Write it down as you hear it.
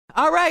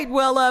All right.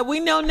 Well, we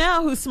know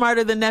now who's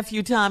smarter than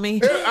Nephew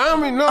Tommy. I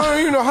mean, no,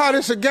 you know how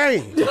this a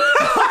game.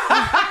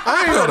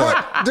 I ain't know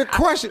what the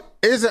question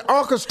is. It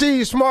Uncle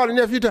Steve smarter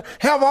than Nephew Tommy?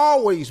 Have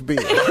always been.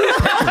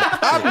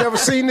 I've never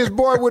seen this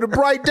boy with a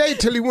bright day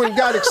till he went and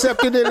got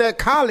accepted in that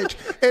college.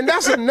 And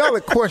that's another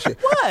question.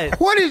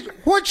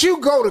 What you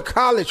go to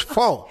college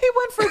for? He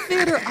went for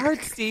theater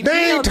arts, Steve.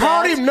 They ain't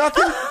taught him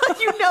nothing.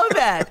 You know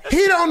that.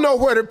 He don't know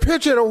where the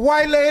picture of the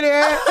white lady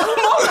at.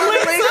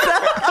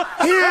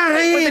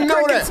 He ain't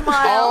know that. Smile.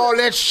 Oh,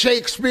 that's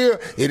Shakespeare.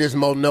 It is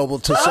more noble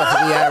to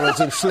suffer the arrows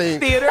and sling.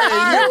 Theater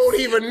and you don't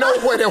even know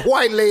where the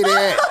white lady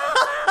at.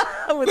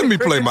 Let me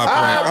play my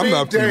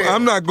prank.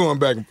 I'm not going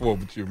back and forth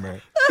with you,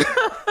 man.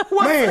 Man.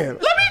 Let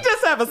me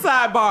just have a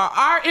sidebar.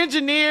 Our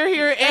engineer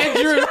here,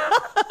 Andrew,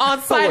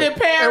 on site in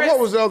Paris. And what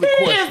was the other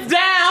question? He is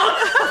down.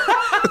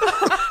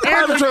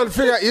 I'm trying to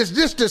figure out, is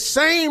this the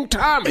same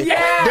Tommy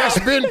that's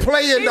been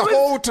playing the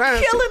whole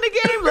time? Killing the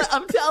game.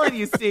 I'm telling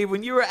you, Steve,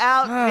 when you were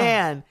out,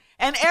 man.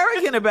 And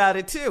arrogant about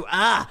it, too.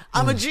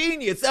 I'm a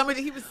genius.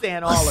 He was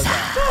saying all of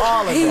that.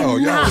 All of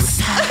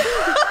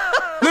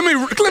that.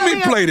 Let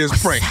me play this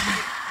prank.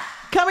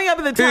 Coming up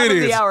at the top of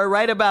the hour,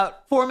 right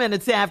about 4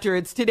 minutes after,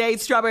 it's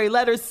today's Strawberry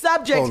Letter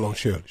subject. Hold on,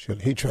 Shirley.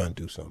 He trying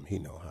to do something he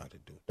know how to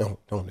do.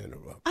 Don't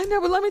interrupt. I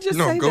know, but let me just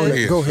say go this.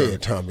 ahead. Go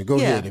ahead, Tommy. Go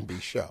ahead and be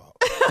sharp.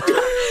 Well,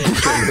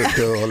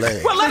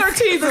 letter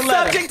T is The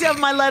subject of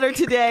my letter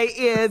today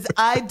is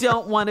I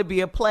don't want to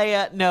be a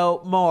player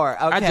no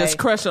more. Okay? I just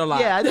crush a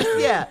lot.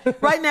 Yeah.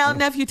 Right now,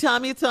 Nephew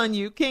Tommy, it's on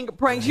you. King of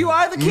Pranks. You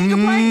are the king of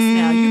pranks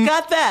now. You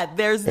got that.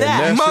 There's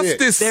that.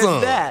 Musty son.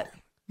 That.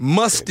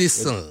 Musty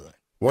son.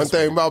 One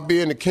thing about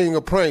being the king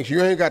of pranks, you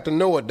ain't got to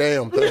know a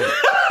damn thing.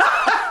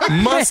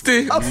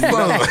 Musty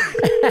son.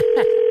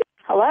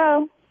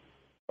 Hello.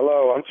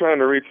 Hello, I'm trying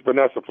to reach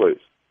Vanessa, please.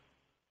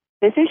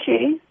 This is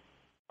she.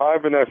 Hi,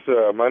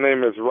 Vanessa. My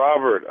name is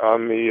Robert.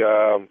 I'm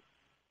the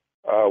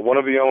one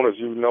of the owners.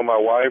 You know my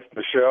wife,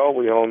 Michelle.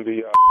 We own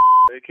the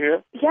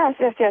daycare. Yes.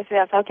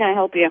 How can I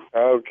help you?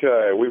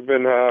 Okay. We've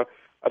been, I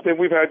think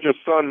we've had your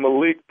son,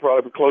 Malik,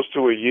 probably close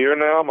to a year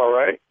now. Am I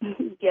right?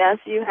 Yes,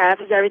 you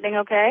have. Is everything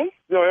okay?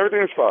 No,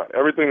 everything is fine.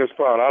 Everything is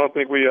fine. I don't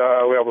think we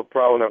have a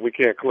problem that we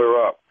can't clear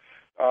up.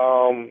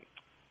 I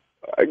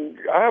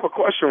have a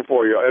question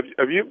for you.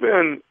 Have you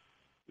been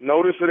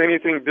noticing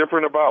anything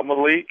different about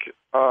Malik?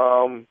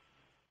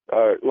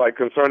 Like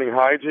concerning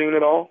hygiene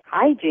at all?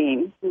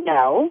 Hygiene?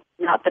 No,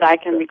 not that I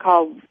can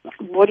recall.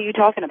 What are you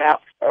talking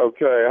about?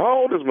 Okay.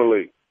 How old is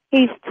Malik?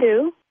 He's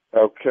 2.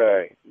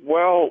 Okay.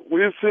 Well,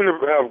 we seem to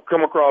have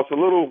come across a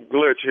little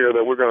glitch here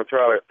that we're going to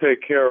try to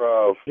take care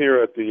of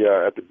here at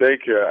the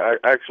daycare.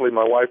 Actually,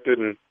 my wife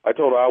didn't. I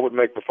told her I would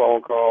make the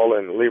phone call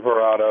and leave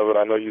her out of it.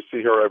 I know you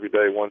see her every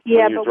day. What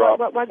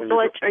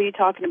glitch are you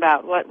talking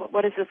about?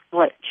 What is this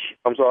glitch?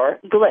 I'm sorry?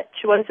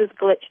 Glitch. What is this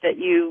glitch that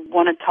you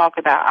want to talk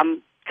about?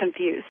 I'm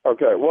confused.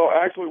 Okay. Well,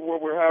 actually, what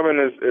we're having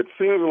is it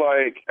seems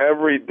like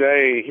every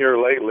day here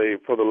lately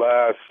for the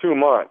last 2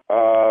 months,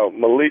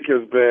 Malik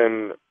has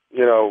been,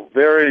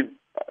 very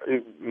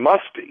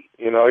musty.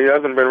 He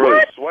hasn't been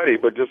really sweaty,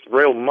 but just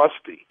real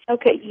musty.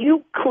 Okay,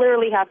 you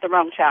clearly have the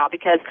wrong child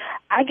because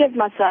I give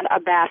my son a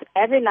bath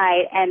every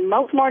night, and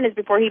most mornings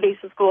before he leaves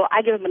for school,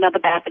 I give him another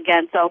bath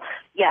again. So,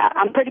 yeah,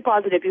 I'm pretty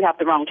positive you have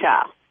the wrong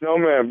child. No,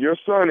 ma'am. Your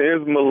son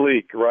is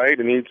Malik, right?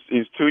 And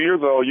he's 2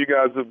 years old. You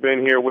guys have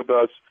been here with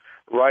us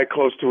right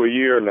close to a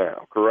year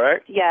now,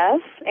 correct?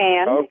 Yes,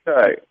 and?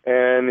 Okay,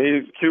 and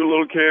he's a cute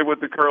little kid with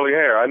the curly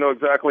hair. I know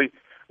exactly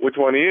which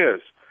one he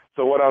is.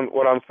 So what I'm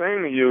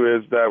saying to you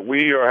is that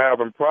we are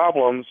having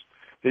problems.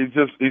 He's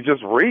just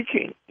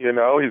reeking,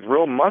 He's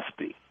real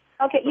musty.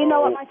 Okay, you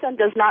know what? My son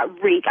does not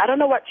reek. I don't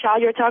know what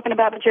child you're talking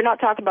about, but you're not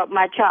talking about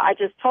my child. I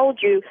just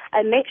told you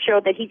I make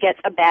sure that he gets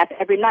a bath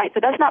every night. So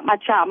that's not my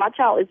child. My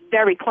child is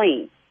very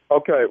clean.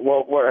 Okay,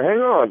 well, hang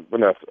on,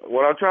 Vanessa.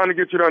 What I'm trying to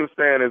get you to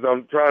understand is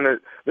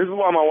this is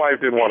why my wife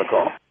didn't want to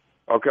call,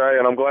 okay?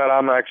 And I'm glad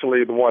I'm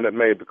actually the one that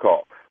made the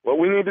call. What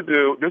we need to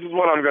do, this is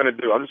what I'm going to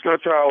do. I'm just going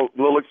to try a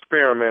little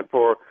experiment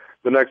for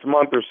the next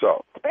month or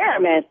so.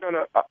 Experiment?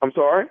 I'm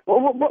sorry?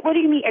 What do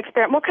you mean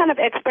experiment? What kind of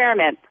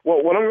experiment?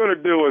 Well, what I'm going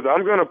to do is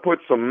I'm going to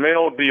put some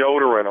male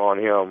deodorant on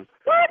him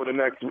for the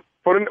next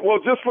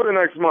just for the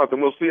next month,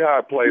 and we'll see how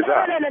it plays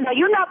out. No.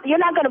 You're not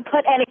going to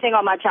put anything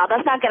on my child.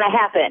 That's not going to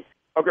happen.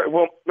 Okay,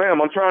 well, ma'am,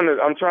 I'm trying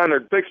to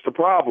fix the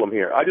problem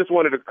here. I just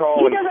wanted to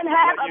call. He doesn't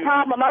have a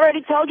problem. I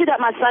already told you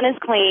that my son is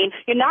clean.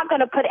 You're not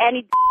going to put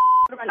any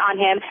on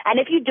him, and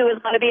if you do,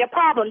 it's going to be a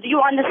problem. Do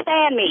you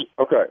understand me?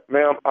 Okay,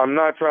 ma'am, I'm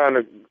not trying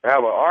to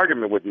have an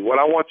argument with you.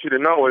 What I want you to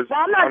know is... Well,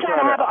 I'm not trying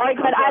to have an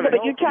argument either,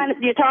 but you're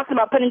talking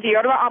about putting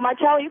deodorant on my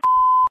child. You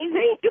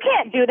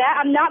can't do that.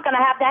 I'm not going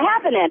to have that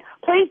happening.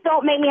 Please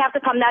don't make me have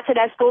to come down to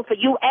that school for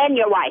you and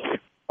your wife.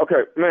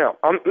 Okay, ma'am,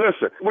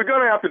 listen, we're going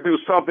to have to do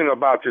something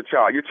about your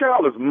child. Your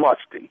child is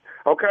musty,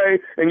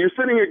 okay? And you're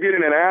sitting here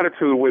getting an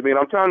attitude with me,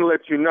 and I'm trying to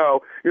let you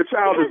know your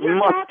child is musty.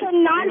 You're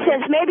talking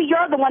nonsense. Maybe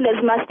you're the one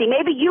that's musty.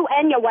 Maybe you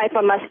and your wife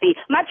are musty.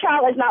 My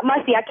child is not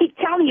musty. I keep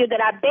telling you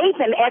that I bathe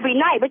him every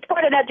night. Which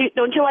part of that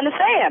don't you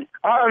understand?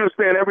 I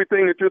understand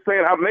everything that you're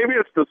saying. Maybe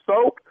it's the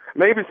soap.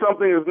 Maybe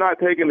something is not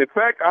taking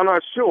effect. I'm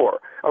not sure.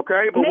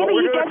 Okay, but maybe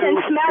you just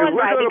didn't smell it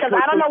right because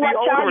I don't know what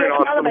child you're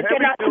smelling, but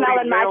you're not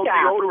smelling my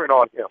child.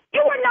 On him.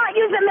 You were not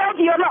using male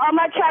deodorant on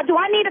my child. Do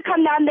I need to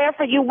come down there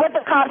for you with the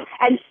cops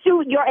and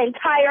sue your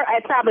entire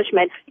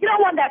establishment? You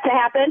don't want that to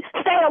happen.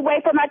 Stay away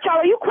from my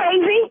child. Are you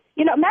crazy?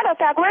 You know, matter of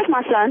fact, where's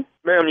my son?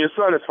 Ma'am, your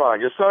son is fine.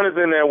 Your son is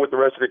in there with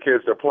the rest of the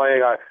kids. They're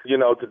playing.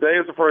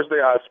 Today is the first day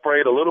I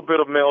sprayed a little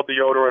bit of male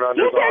deodorant on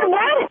his arm. You did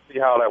what?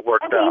 See how that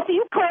worked out. Okay, so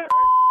you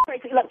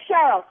crazy. Look,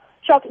 Cheryl,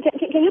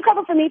 can you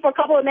cover for me for a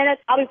couple of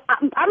minutes? I'm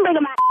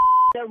bringing my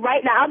there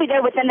right now. I'll be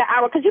there within the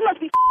hour because you must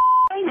be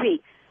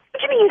crazy. What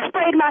do you mean you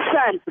sprayed my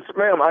son?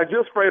 Ma'am, I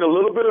just sprayed a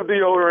little bit of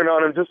deodorant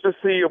on him just to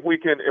see if we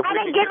can. I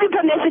didn't give you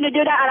permission to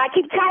do that, and I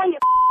keep telling you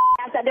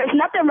that there's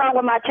nothing wrong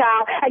with my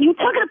child, and you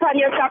took it upon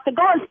yourself to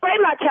go and spray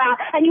my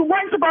child, and you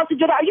weren't supposed to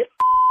do that. Are you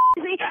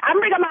crazy? I'm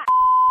bringing my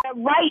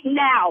right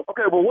now.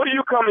 Okay, well, what are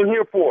you coming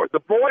here for?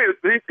 The boy is,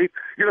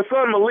 your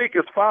son Malik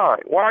is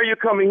fine. Why are you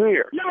coming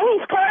here? No,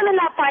 he's clearly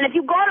not fine. If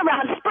you're going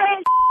around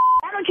spraying,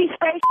 why don't you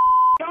spray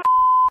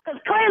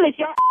because clearly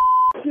you're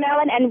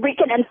smelling and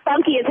reeking and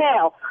funky as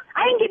hell.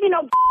 I ain't give you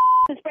no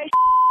to spray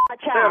my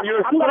child.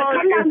 I'm going to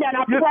come down there and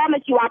I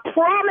promise you, I'm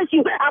going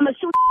to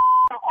shoot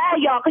all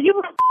y'all because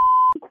you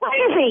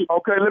crazy.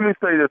 Okay, let me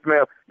say this,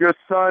 ma'am. Your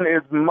son is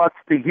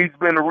musty. He's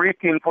been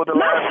reeking for the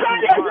last 2 months. My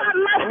son is not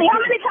musty. How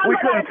many times I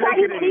gotta tell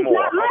you that he's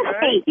not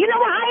musty? You know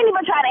what? I ain't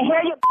even trying to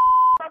hear you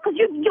because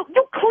you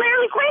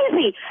clearly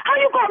crazy. How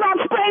you go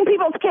around spraying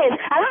people's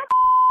kids? And how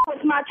was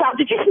my child?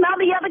 Did you smell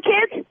the other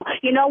kids?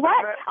 You know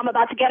what? I'm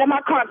about to get in my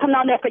car and come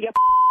down there for your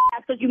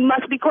ass because you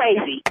must be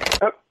crazy.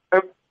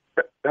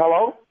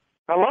 Hello?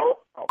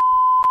 Hello? Oh.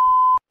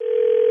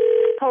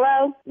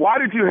 Hello? Why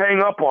did you hang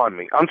up on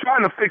me? I'm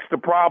trying to fix the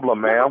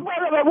problem, ma'am. Wait.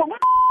 What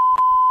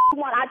the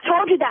want? I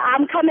told you that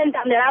I'm coming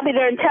down there. I'll be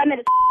there in 10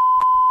 minutes.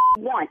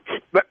 Once.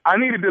 But I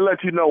needed to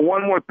let you know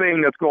one more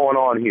thing that's going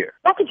on here.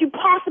 What could you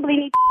possibly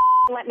need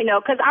to let me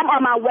know? Because I'm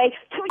on my way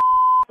to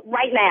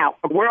right now.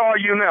 Where are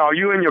you now? Are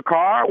you in your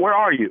car? Where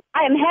are you?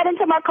 I am heading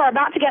to my car,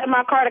 about to get in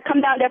my car to come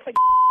down there for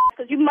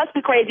because you must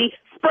be crazy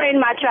spraying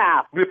my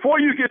child. Before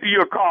you get to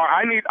your car,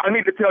 I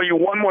need to tell you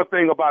one more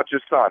thing about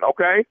your son,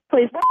 okay?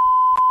 Please, what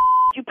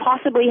you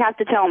possibly have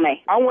to tell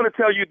me? I want to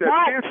tell you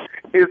that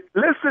this is,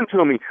 listen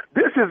to me,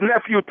 this is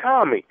nephew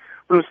Tommy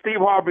from the Steve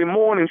Harvey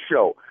Morning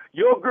Show.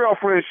 Your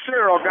girlfriend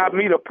Cheryl got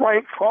me to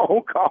prank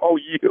phone call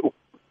you.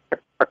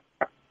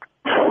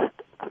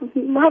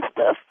 What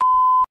the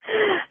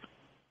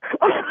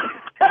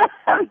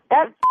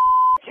That's,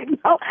 you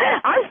know,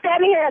 I'm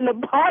standing here in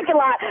the parking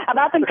lot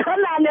about to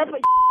come down there for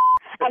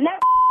and that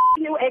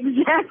knew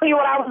exactly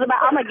what I was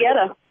about. I'm going to get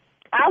her.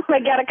 I'm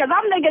going to get her because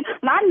I'm thinking,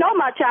 I know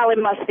my child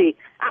is musty.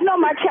 I know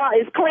my child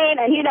is clean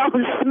and he don't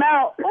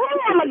smell. Ooh,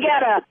 I'm going to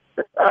get her.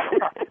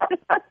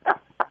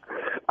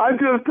 I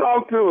just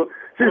talked to her.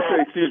 She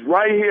said she's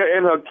right here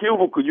in her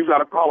cubicle. You got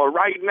to call her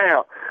right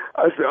now.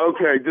 I said,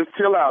 okay, just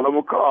chill out. I'm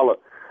going to call her.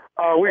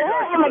 I'm going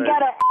to get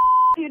her.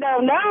 You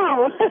don't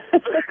know.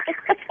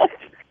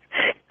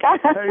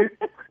 Hey,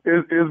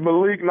 is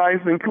Malik nice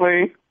and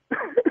clean?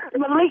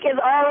 Malik is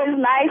always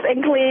nice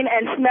and clean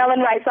and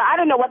smelling right. So I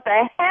don't know what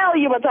the hell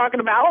you were talking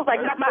about. I was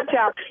like, not my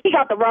child. He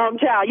got the wrong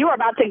child. You were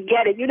about to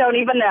get it. You don't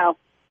even know.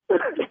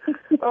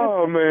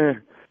 Oh,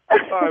 man.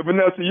 All right,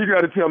 Vanessa, you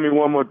got to tell me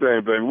one more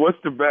thing, baby. What's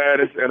the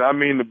baddest, and I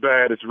mean the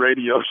baddest,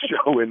 radio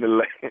show in the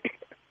land?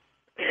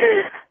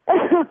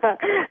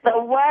 The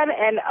one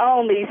and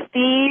only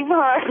Steve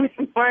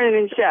Harvey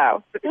Morning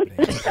Show.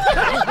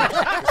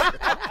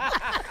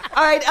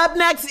 All right, up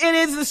next, it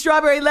is the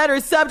Strawberry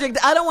Letter subject.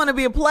 I don't want to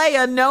be a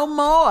player no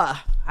more.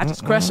 I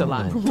just crush a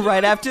line.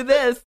 Right after this.